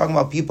Kohanim, but we're talking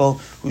about people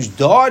whose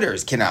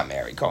daughters cannot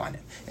marry Kohanim.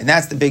 And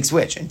that's the big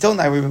switch. Until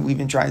now, we've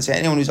been trying to say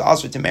anyone who's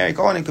also to marry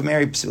Kohanim could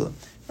marry Psulim.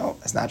 No,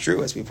 that's not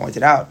true, as we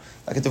pointed out.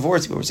 Like a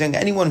divorce, we're saying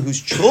anyone whose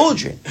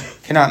children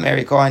cannot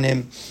marry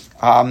Kohanim.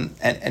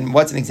 And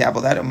what's an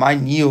example of that? My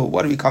Niu,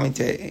 what are we coming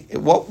to?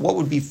 What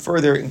would be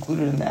further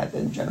included in that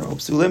than general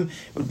psulim?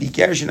 It would be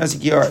Gersh and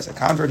Asik, a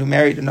convert who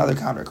married another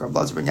convert. Rabbi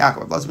Blazer ben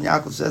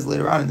Yaakov says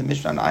later on in the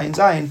Mishnah on Ayin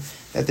Zayin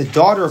that the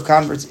daughter of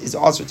converts is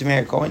also to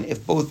marry Kohen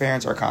if both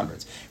parents are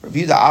converts. Rabbi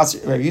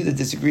Yehuda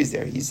disagrees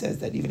there. He says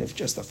that even if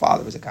just the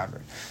father was a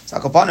convert. So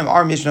upon him,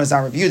 our Mishnah is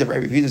not Rabbi Yehuda, but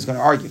Rabbi Yehuda is going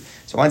to argue.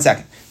 So 1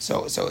 second.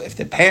 So if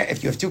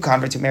if you have two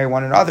converts who marry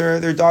one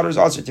another, their daughter is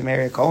also to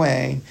marry a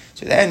Kohen.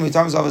 So then we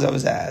talk about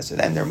so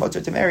then they're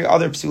mutter to marry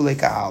other psulei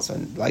kahal. So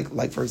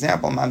like for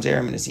example,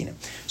 mamzerim and asinim.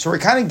 So we're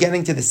kind of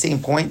getting to the same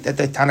point that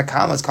the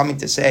Tanakama is coming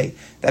to say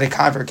that a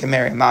convert can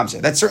marry a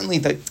mamzer. That's certainly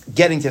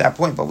getting to that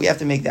point, but we have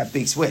to make that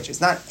big switch. It's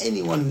not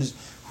anyone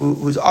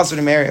who's also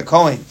to marry a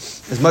Kohen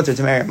is mutter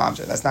to marry a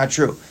mamzer. That's not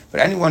true. But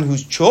anyone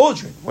whose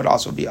children would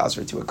also be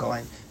usher to a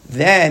Kohen,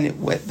 then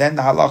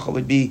the halacha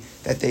would be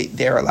that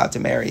they're allowed to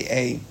marry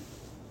a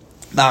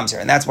mamzer,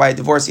 and that's why a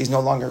divorcee is no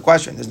longer a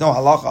question. There's no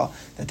halacha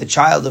that the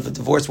child of a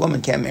divorced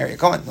woman can't marry a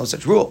Kohen. No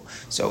such rule.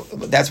 So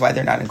that's why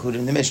they're not included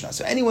in the Mishnah.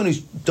 So anyone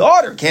whose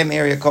daughter can't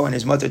marry a Kohen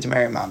is mutter to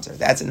marry a mamzer.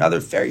 That's another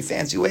very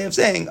fancy way of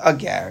saying a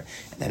ger.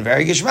 And then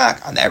very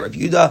gishmak on that Rabbi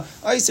Yehuda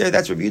Oiser.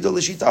 That's Rabbi Yehuda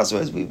l'shita. So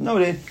as we've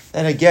noted,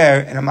 that a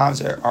ger and a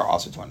mamzer are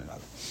also to one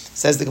another.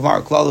 Says the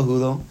Gemara Klal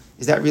Hulu.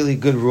 Is that really a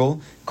good rule?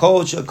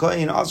 Is it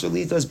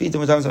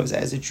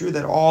true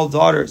that all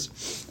daughters,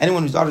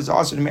 anyone whose daughters are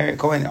also to marry a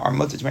Kohen, are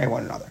mutter to marry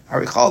one another?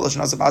 What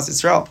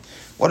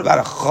about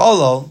a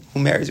cholol who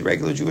marries a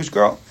regular Jewish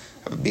girl?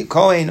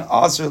 Kohen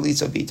also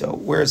lisa bito.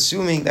 We're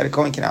assuming that a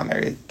Kohen cannot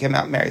marry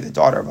the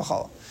daughter of a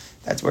cholol.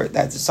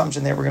 That's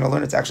assumption there. We're going to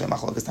learn it's actually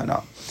machlokas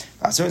tana.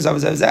 As soon as I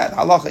was that,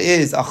 halacha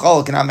is a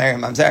cholol cannot marry a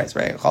mamzeres,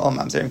 right? A cholol and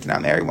mamzerim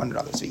cannot marry one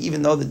another. So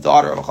even though the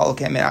daughter of a cholol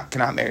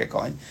cannot marry a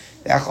Kohen,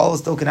 the cholol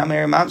still cannot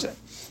marry a mamzer.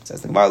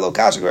 Says the Gemara, lo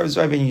kasha Rabbi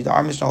Yisrael ben Yehuda.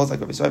 Our Mishnah holds like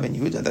Rabbi Yisrael ben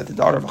Yehuda that the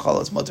daughter of a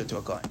cholol is mutter to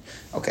a Kohen.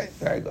 Okay,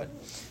 very good.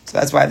 So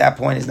that's why that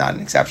point is not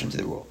an exception to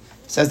the rule.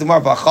 Says the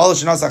Gemara, but cholol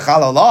shenasa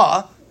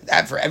chalalah.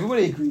 That for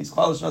everybody agrees.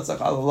 Cholol shenasa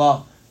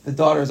chalalah. The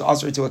daughter is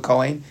also to a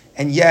Kohen,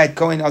 and yet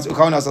Kohen also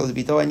is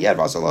bito, and yet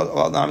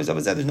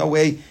there's no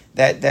way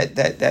that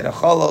a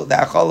cholo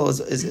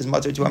is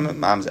mutter to a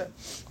mamzer.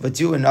 But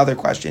to another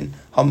question,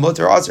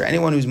 mutter also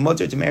anyone who's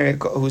mutter to marry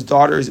whose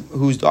daughter is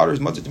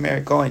mutter to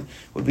marry a Kohen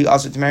would be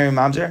also to marry a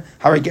mamzer.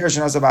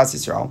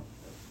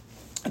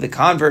 The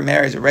convert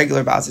marries a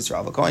regular Bas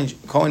Yisrael. The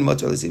Kohen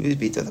mutter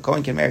bito. The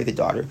Kohen can marry the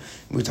daughter.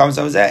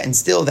 And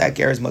still that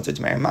ger is mutter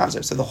to marry a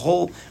mamzer. So the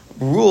whole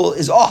rule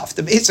is off.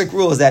 The basic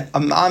rule is that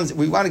a mamzer.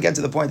 We want to get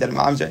to the point that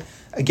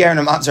a ger and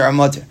a mamzer are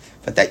mutter,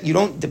 but that you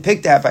don't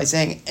depict that by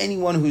saying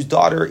anyone whose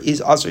daughter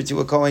is usher to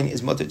a Kohen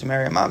is mutter to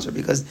marry a mamzer,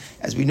 because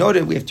as we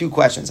noted, we have two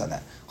questions on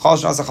that.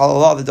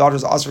 The daughter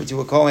is usher to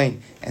a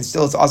Kohen, and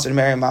still it's usher to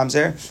marry a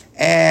mamzer.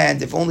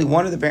 And if only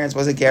one of the parents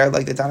was a ger,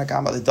 like the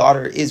Tanakama, the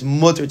daughter is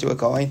mutter to a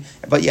Kohen,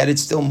 but yet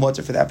it's still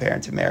mutter for that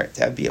parent to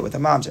have bia with a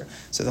mamzer.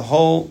 So the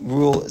whole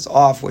rule is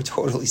off. We're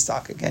totally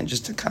stuck again.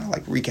 Just to kind of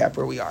like recap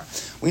where we are.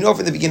 We know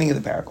from the beginning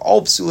of the parak,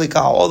 all psulei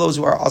kahal, all those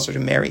who are usher to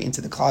marry into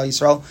the Klal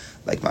Yisrael,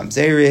 like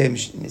mamzerim,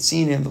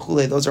 nesinim,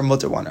 v'chulei, those are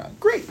mutter one.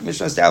 Great,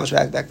 Mishnah established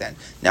back then.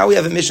 Now we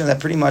have a Mishnah that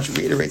pretty much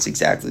reiterates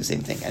exactly the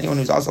same thing. Anyone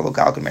who's also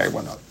lokal can marry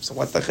one another. So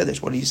what's the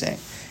chiddush? What are you saying?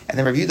 And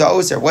then review the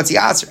oser. What's he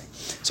answering?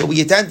 So we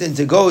attempted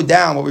to go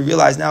down what we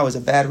realize now is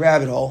a bad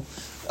rabbit hole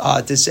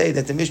to say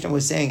that the Mishnah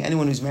was saying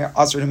anyone who's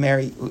usher to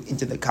marry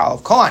into the kal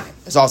of kohanim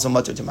is also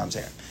mutter to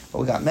mamzerim. But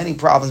we got many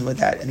problems with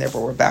that, and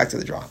therefore we're back to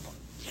the drawing board.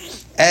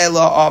 The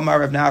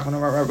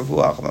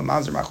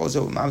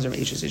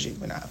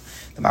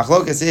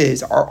machlokas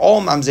is, are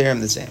all mamzerim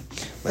the same?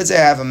 Let's say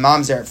I have a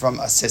mamzer from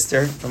a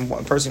sister, from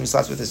one person who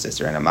slept with a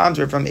sister, and a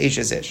mamzer from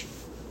Eishes Ish.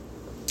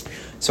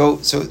 So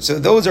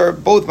those are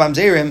both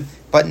mamzerim,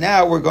 but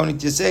now we're going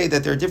to say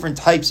that there are different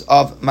types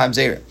of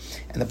mamzerim.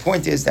 And the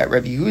point is that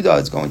Rabbi Yehuda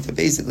is going to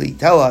basically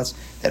tell us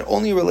that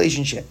only a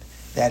relationship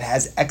that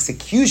has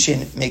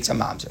execution makes a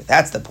mamzer.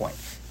 That's the point.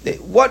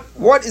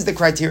 What is the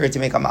criteria to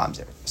make a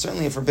mamzer?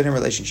 Certainly a forbidden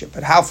relationship,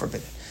 but how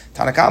forbidden?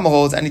 Tanakama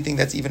holds anything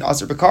that's even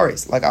aser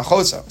b'karis, like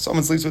achosa.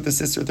 Someone sleeps with a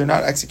sister, they're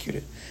not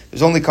executed.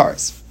 There's only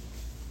karis.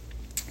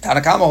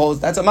 Tanakama holds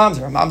that's a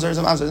mamzer. A mamzer is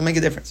a mamzer. Doesn't make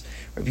a difference.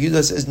 Rabbi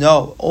Yehuda says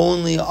no.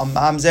 Only a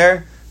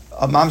mamzer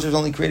a mamzer is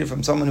only created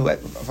from someone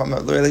from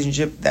a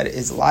relationship that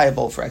is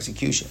liable for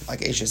execution, like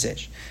Eshes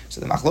Ish.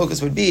 So the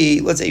machlokas would be,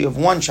 let's say you have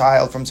one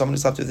child from someone who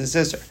slept with his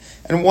sister,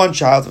 and one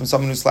child from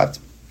someone who slept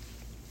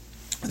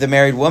with a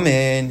married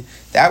woman.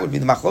 That would be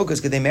the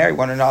machlokas. Could they marry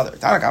one another? A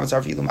mamzer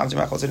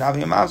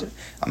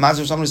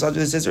from someone who slept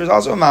with his sister is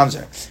also a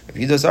mamzer.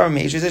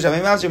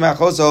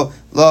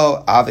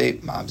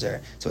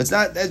 So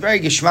that's very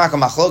geshmak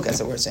machlokas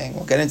that we're saying.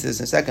 We'll get into this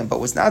in a second. But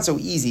what's not so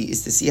easy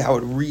is to see how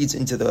it reads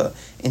into the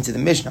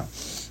Mishnah.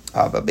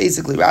 But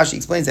basically, Rashi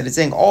explains that it's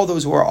saying all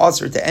those who are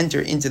also to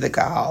enter into the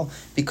kahal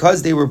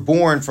because they were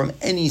born from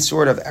any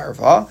sort of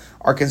erva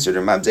are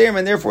considered mamzerim,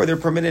 and therefore they're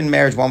permitted in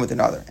marriage one with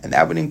another, and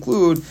that would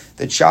include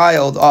the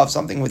child of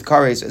something with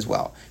kares as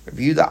well.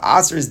 Review the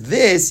asers.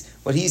 This,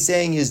 what he's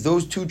saying is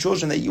those two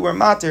children that you were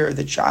mater,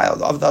 the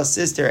child of the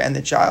sister and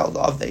the child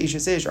of the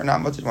Eshes Ish, are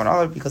not mater to one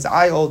another because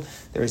I hold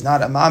there is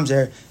not a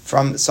mamzer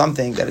from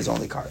something that is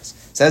only kares.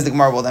 Says the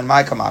Gemara, well then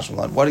my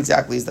kamashmalon, what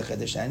exactly is the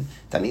Kidushin?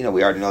 Tanina,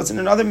 we already know it's in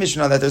another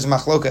Mishnah that there's a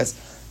machlokas.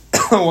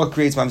 What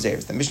creates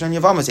mamzeres? The Mishnah in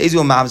Yavama says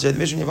Ezu mamzer. The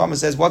Mishnah in Yavama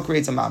says what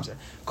creates a mamzer?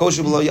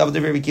 Kosher below Yavad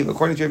Rabbi Kiva,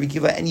 according to Rabbi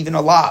Kiva, and even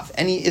a lav,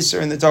 any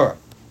isser in the Torah.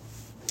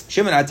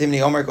 Shimon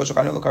atimni Omer Kosher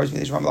Chanu Karis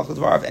Midishram Lachot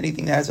Dvarav,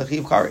 anything that has a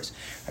chiv karis.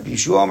 Rabbi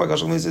Yeshua Omer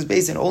Kosher Chanu says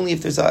basin only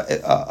if there's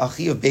a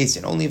chiv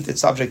basin, only if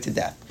it's subject to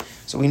death.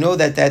 So we know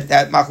that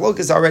machlok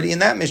is already in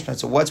that Mishnah.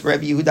 So what's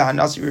Rabbi Yehuda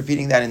Hanasi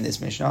repeating that in this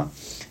Mishnah?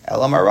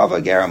 What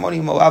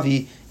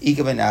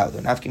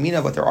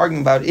they're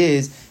arguing about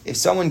is if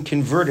someone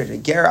converted a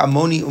ger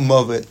amoni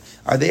umovid,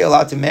 are they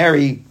allowed to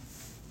marry?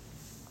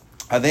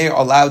 Are they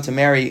allowed to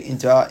marry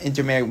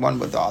intermarry one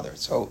with the other?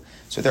 So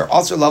they're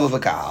also love of a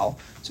kahal.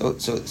 So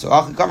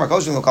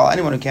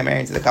anyone who can't marry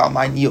into the kahal,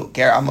 mind you,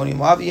 ger amoni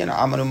umovi and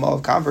amoni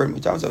umov convert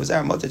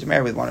to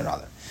marry with one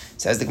another.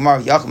 Says the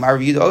Gemara,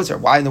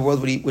 why in the world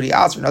would he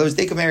ask for? In other words,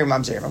 they can marry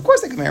mamzerim. Of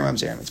course they can marry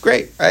mamzerim. It's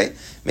great, right?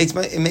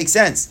 It makes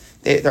sense.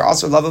 They're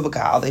also love of a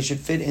kahal. They should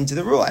fit into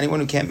the rule.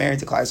 Anyone who can't marry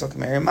into klal Yisrael can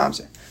marry a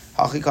mamzer.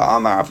 Even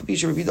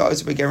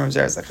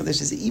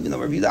though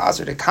Rabbi Yehuda asked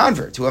her to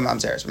convert to a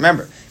mamzeres.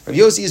 Remember, Rabbi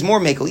Yossi is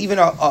more makel. Even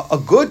a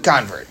good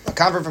convert, a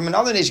convert from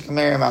another nation can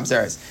marry a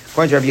mamzeres.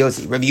 According to Rabbi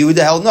Yossi, Rabbi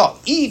Yehuda held no.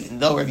 Even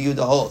though Rabbi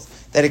Yehuda holds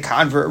that a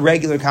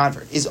regular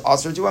convert, is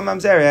also to a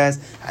mamzeres,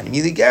 and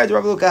immediately ger to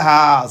Rabbi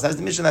Kahal. So that's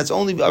the mission. That's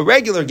only a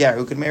regular ger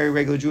who could marry a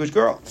regular Jewish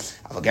girl.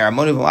 But a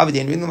amanu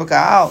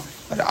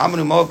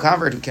moav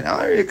convert who cannot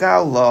marry a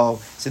kahal low.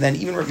 So then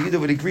even Rabbi Yehuda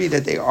would agree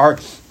that they are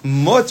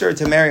mutter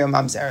to marry a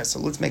mamzeres. So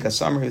let's make a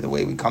summary of the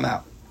way we come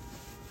out.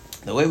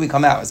 The way we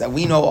come out is that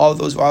we know all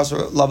those who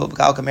also love a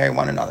kahal can marry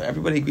one another.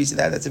 Everybody agrees to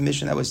that. That's a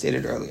mission that was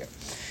stated earlier.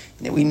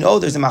 And we know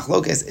there's a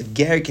machlokas if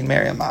ger can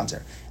marry a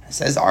mamzer.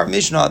 Says our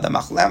Mishnah, the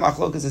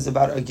machlokas is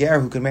about a ger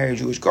who can marry a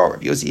Jewish girl.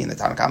 Rabbi Yossi and the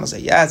Tanna Kama say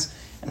yes,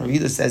 and Rabbi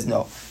Yehuda says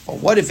no. But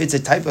what if it's a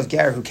type of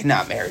ger who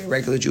cannot marry a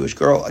regular Jewish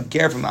girl, a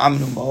ger from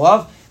Amnu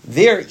Moav?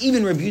 There,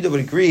 even Rabbi Yehuda would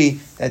agree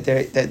that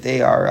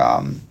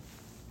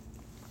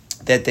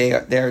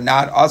they're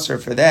not usher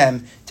for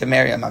them to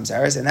marry a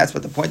mamzeres, and that's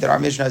what the point that our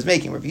Mishnah is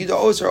making. Rabbi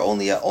Yehuda usher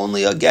only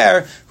a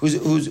ger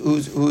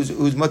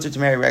who's mutter to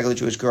marry a regular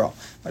Jewish girl,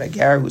 but a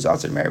ger who's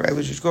usher to marry a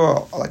regular Jewish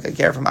girl, like a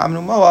ger from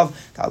Amnu Moav,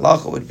 the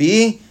halacha would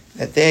be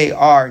that they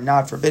are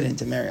not forbidden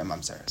to marry a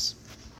mamzeres.